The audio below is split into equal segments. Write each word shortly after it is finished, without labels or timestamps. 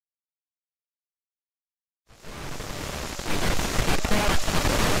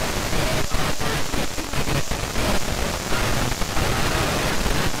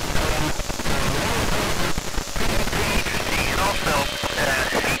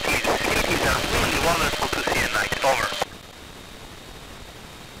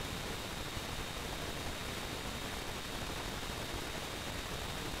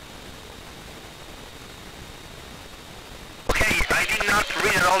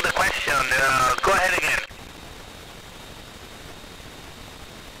recall the question. Go ahead again.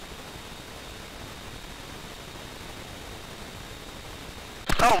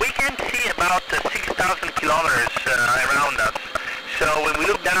 Oh, we can see about 6,000 kilometers around us. So when we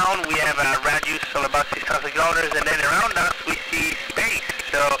look down, we have a radius of about 6,000 kilometers, and then around us we see space.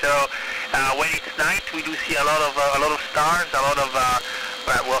 So when it's night, we do see a lot of stars, a lot of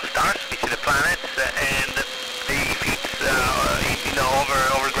stars, which are the planets, and if it's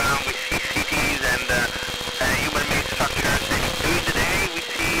over ground, we see cities and human-made structures. And during the day, we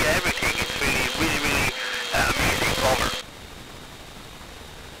see everything. It's really amazing. Over.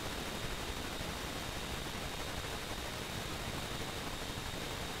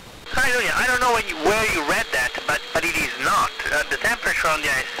 I don't know where you read that, but it is not. The temperature on the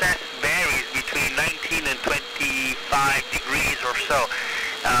ISS varies between 19 and 25 degrees or so,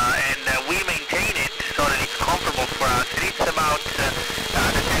 and we maintain it so that it's comfortable for us. And it's about the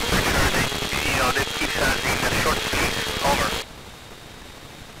temperature that keeps us in a short sleep. Over.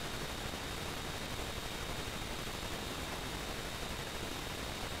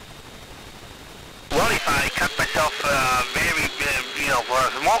 Well, if I cut myself for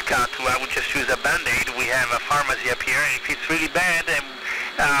a small cut, I would just use a band-aid. We have a pharmacy up here, and if it's really bad,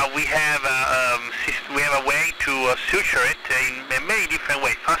 we have a way to suture it in many different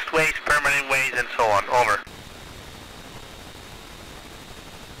ways, fast ways, permanent ways, and so on. Over.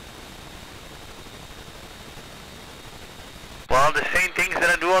 Well, the same things that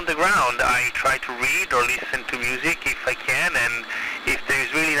I do on the ground. I try to read or listen to music if I can, and if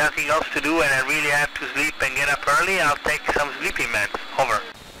there's really nothing else to do and I really have to sleep and get up early, I'll take some sleeping meds. Over.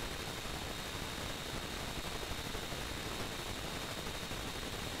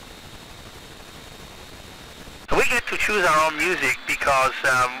 We get to choose our own music because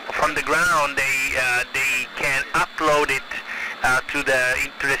from the ground they can upload it into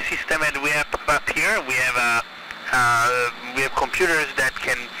the system, and we have up here we have computers that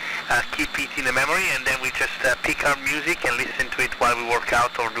can keep it in the memory, and then we just pick our music and listen to it while we work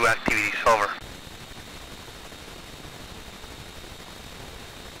out or do activities. Over.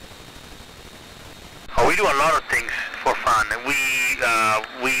 Oh, we do a lot of things for fun. We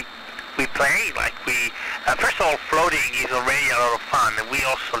play, like first of all, floating is already a lot of fun. We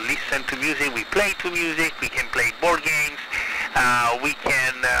also listen to music, we play to music, we can play board games, we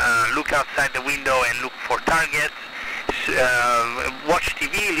can look outside the window and look for targets, watch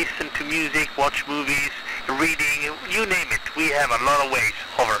TV, listen to music, watch movies, reading, you name it. We have a lot of ways.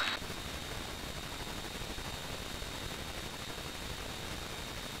 Over.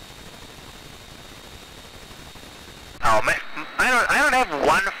 Oh, man, I don't have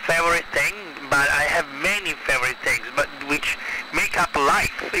one favorite thing, but I have many favorite things, but which make up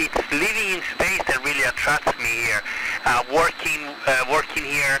life. It's living in space that really attracts me here. Working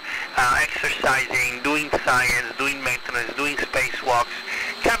here, exercising, doing science, doing maintenance, doing spacewalks,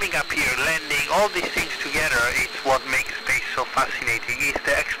 coming up here, landing, all these things together, it's what makes space so fascinating. It's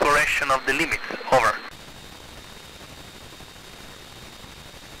the exploration of the limits. Over.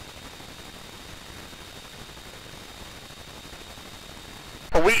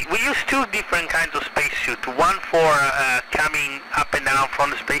 We use two different kinds of spacesuit. One for coming up and down from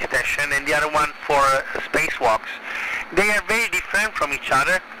the space station, and the other one for spacewalks. They are very different from each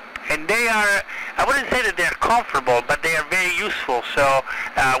other, and they are, I wouldn't say that they are comfortable, but they are very useful. So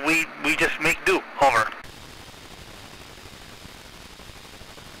we just make do. Over.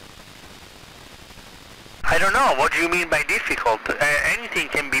 I don't know. What do you mean by difficult? Anything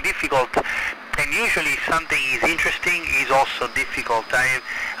can be difficult. And usually something is interesting is also difficult. I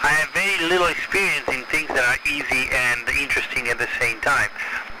have very little experience in things that are easy and interesting at the same time.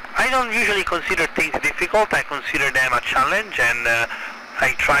 I don't usually consider things difficult. I consider them a challenge, and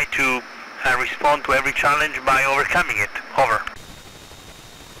I try to respond to every challenge by overcoming it. Over.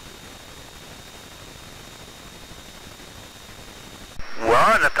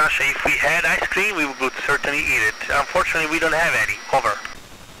 Well, Natasha, if we had ice cream, we would certainly eat it. Unfortunately, we don't have any. Over.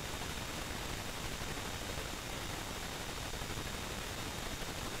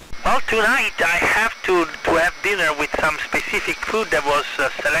 Well, tonight I have to have dinner with some specific food that was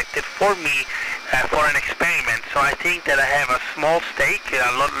selected for me for an experiment. So I think that I have a small steak,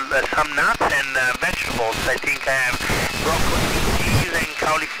 some nuts and vegetables. I think I have broccoli, cheese, and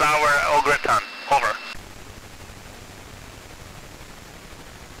cauliflower au gratin. Over.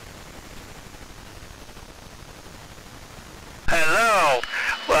 Hello.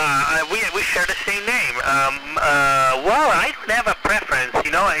 We share the same name. Well, I don't have a preference.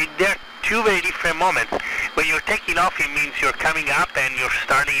 You know, there are two very different moments. When you're taking off, it means you're coming up and you're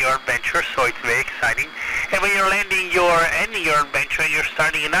starting your adventure, so it's very exciting. And when you're ending your adventure and you're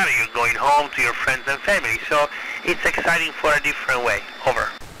starting another, you're going home to your friends and family. So it's exciting for a different way. Over.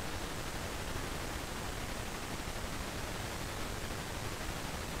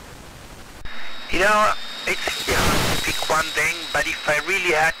 You know, it's hard to pick one thing, but if I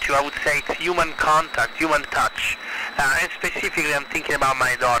really had to, I would say it's human contact, human touch. And specifically, I'm thinking about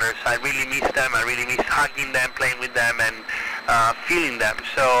my daughters. I really miss them. I really miss hugging them, playing with them, and feeling them.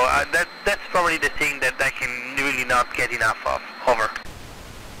 So that's probably the thing that I can really not get enough of. Over.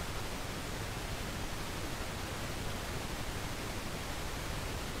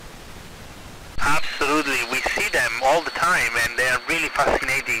 Absolutely, we see them all the time, and they are really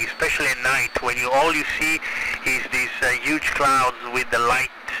fascinating, especially at night when all you see is these huge clouds with the light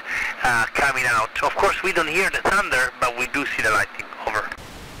coming out. Of course, we don't hear the thunder, but we do see the lightning. Over.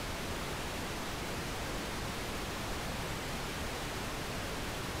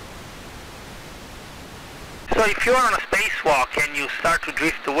 So if you're on a spacewalk and you start to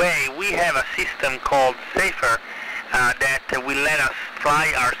drift away, we have a system called Safer that will let us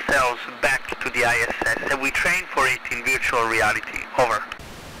fly ourselves back to the ISS, and we train for it in virtual reality. Over.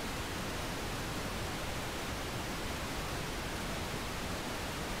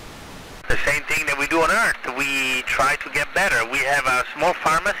 The same thing that we do on Earth. We try to get better. We have a small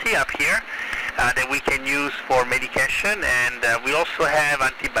pharmacy up here that we can use for medication, and we also have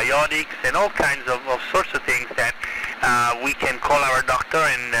antibiotics and all kinds of sorts of things that we can call our doctor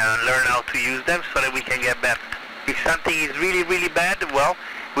and learn how to use them so that we can get better. If something is really, really bad, well,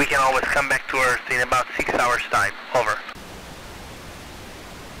 we can always come back to Earth in about 6 hours' time. Over.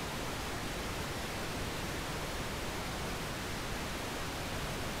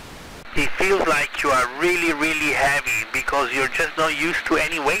 It feels like you are really, really heavy because you're just not used to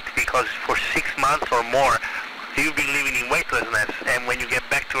any weight, because for 6 months or more you've been living in weightlessness, and when you get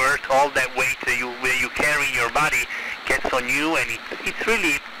back to Earth, all that weight that you carry in your body gets on you, and it's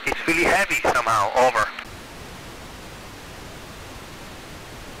really heavy somehow. Over.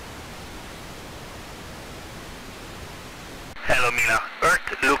 Hello Mila.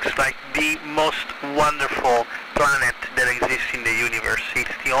 Earth looks like the most wonderful planet that exists in the universe.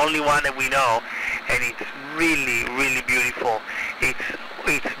 It's the only one that we know, and it's really, really beautiful.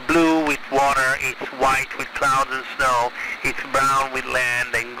 It's blue with water, it's white with clouds and snow, it's brown with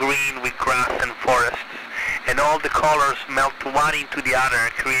land, and green with grass and forests. And all the colors melt one into the other,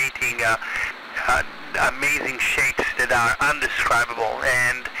 creating amazing shapes that are undescribable.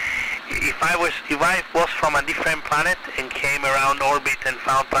 And if I was from a different planet and came around orbit and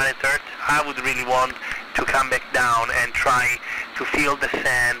found planet Earth, I would really want to come back down and try to feel the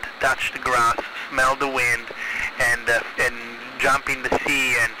sand, touch the grass, smell the wind, and jump in the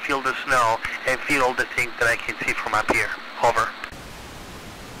sea and feel the snow and feel all the things that I can see from up here. Over.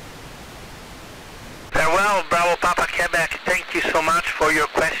 Farewell, Bravo Papa Quebec. Thank you so much for your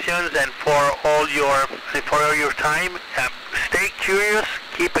questions and for all your time. Stay curious,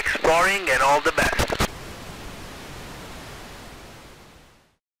 keep exploring, and all the best.